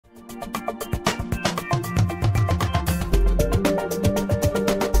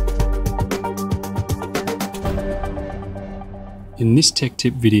In this tech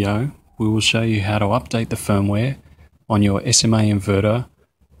tip video, we will show you how to update the firmware on your SMA inverter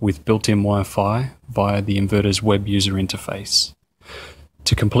with built-in Wi-Fi via the inverter's web user interface.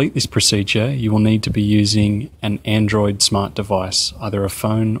 To complete this procedure, you will need to be using an Android smart device, either a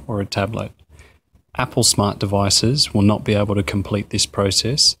phone or a tablet. Apple smart devices will not be able to complete this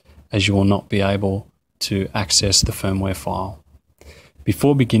process, as you will not be able to access the firmware file.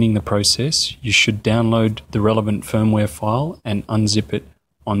 Before beginning the process, you should download the relevant firmware file and unzip it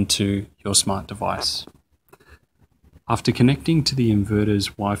onto your smart device. After connecting to the inverter's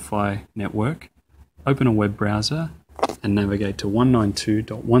Wi-Fi network, open a web browser and navigate to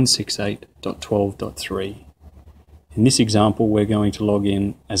 192.168.12.3. In this example, we're going to log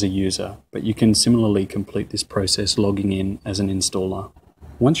in as a user, but you can similarly complete this process logging in as an installer.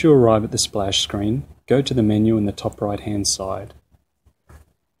 Once you arrive at the splash screen, go to the menu in the top right-hand side.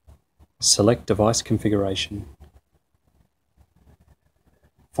 Select Device Configuration.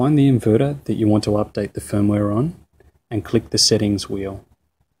 Find the inverter that you want to update the firmware on and click the Settings wheel.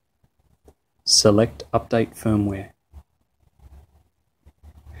 Select Update Firmware.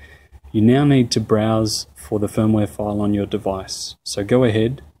 You now need to browse for the firmware file on your device, so go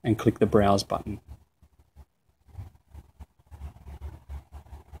ahead and click the Browse button.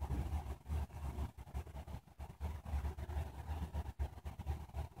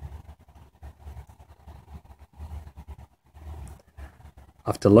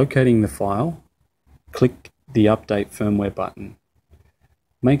 After locating the file, click the Update Firmware button.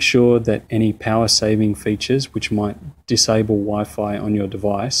 Make sure that any power saving features which might disable Wi-Fi on your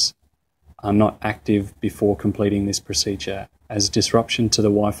device are not active before completing this procedure, as disruption to the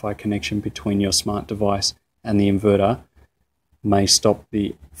Wi-Fi connection between your smart device and the inverter may stop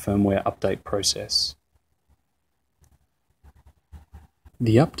the firmware update process.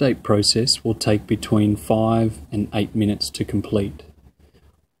 The update process will take between 5 and 8 minutes to complete.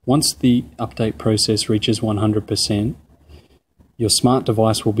 Once the update process reaches 100%, your smart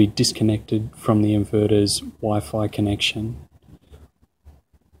device will be disconnected from the inverter's Wi-Fi connection.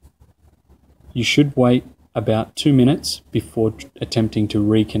 You should wait about 2 minutes before attempting to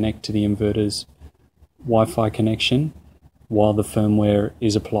reconnect to the inverter's Wi-Fi connection while the firmware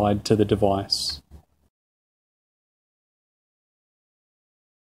is applied to the device.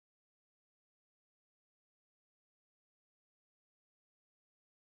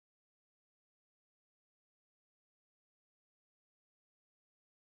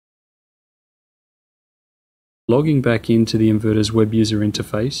 Logging back into the inverter's web user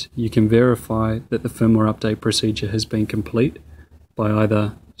interface, you can verify that the firmware update procedure has been complete by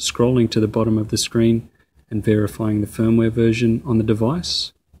either scrolling to the bottom of the screen and verifying the firmware version on the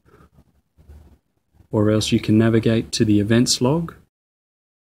device, or else you can navigate to the events log,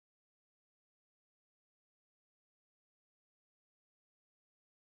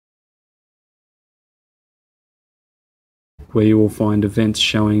 where you will find events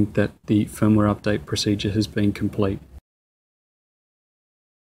showing that the firmware update procedure has been complete.